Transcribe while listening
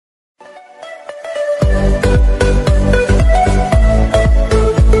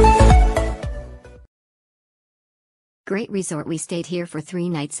Great resort. We stayed here for 3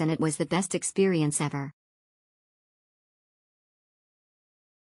 nights and it was the best experience ever.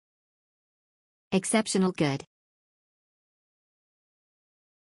 Exceptional good.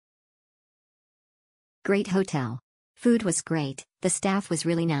 Great hotel. Food was great, the staff was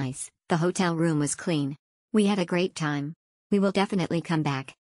really nice, the hotel room was clean. We had a great time. We will definitely come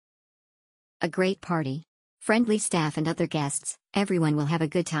back. A great party. Friendly staff and other guests, everyone will have a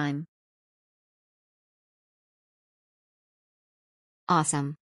good time.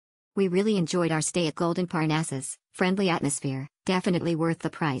 Awesome. We really enjoyed our stay at Golden Parnassus. Friendly atmosphere, definitely worth the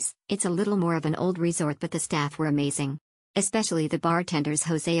price. It's a little more of an old resort but the staff were amazing. Especially the bartenders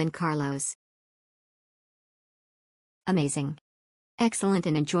Jose and Carlos. Amazing. Excellent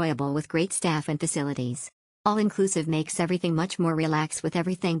and enjoyable with great staff and facilities. All-inclusive makes everything much more relaxed with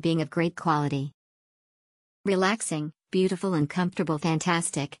everything being of great quality. Relaxing, beautiful and comfortable.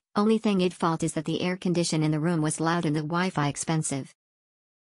 Fantastic. Only thing I'd fault is that the air condition in the room was loud and the Wi-Fi expensive.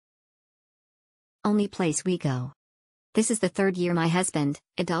 Only place we go. This is the 3rd year my husband,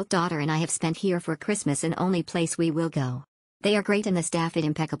 adult daughter and I have spent here for Christmas and only place we will go. They are great and the staff is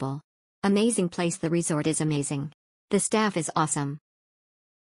impeccable. Amazing place. The resort is amazing. The staff is awesome.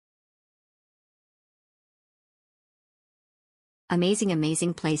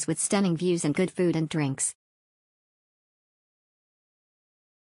 Amazing place with stunning views and good food and drinks.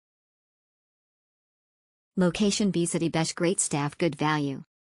 Location B City Besh. Great staff, good value.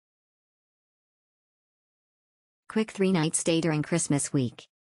 Quick 3-night stay during Christmas week.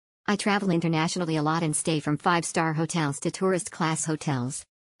 I travel internationally a lot and stay from 5-star hotels to tourist class hotels.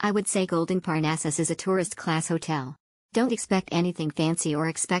 I would say Golden Parnassus is a tourist class hotel. Don't expect anything fancy or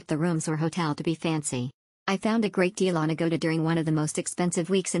expect the rooms or hotel to be fancy. I found a great deal on Agoda during one of the most expensive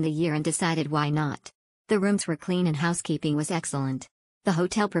weeks in the year and decided why not. The rooms were clean and housekeeping was excellent. The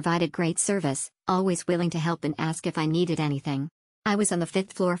hotel provided great service, always willing to help and ask if I needed anything. I was on the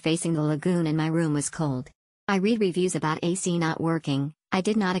 5th floor facing the lagoon and my room was cold. I read reviews about AC not working. I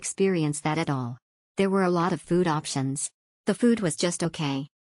did not experience that at all. There were a lot of food options. The food was just okay.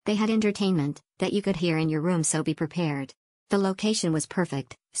 They had entertainment that you could hear in your room, so be prepared. The location was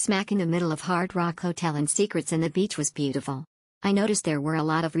perfect, smack in the middle of Hard Rock Hotel and Secrets, and the beach was beautiful. I noticed there were a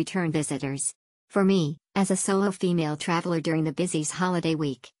lot of return visitors. For me, as a solo female traveler during the busy holiday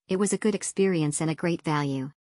week, it was a good experience and a great value.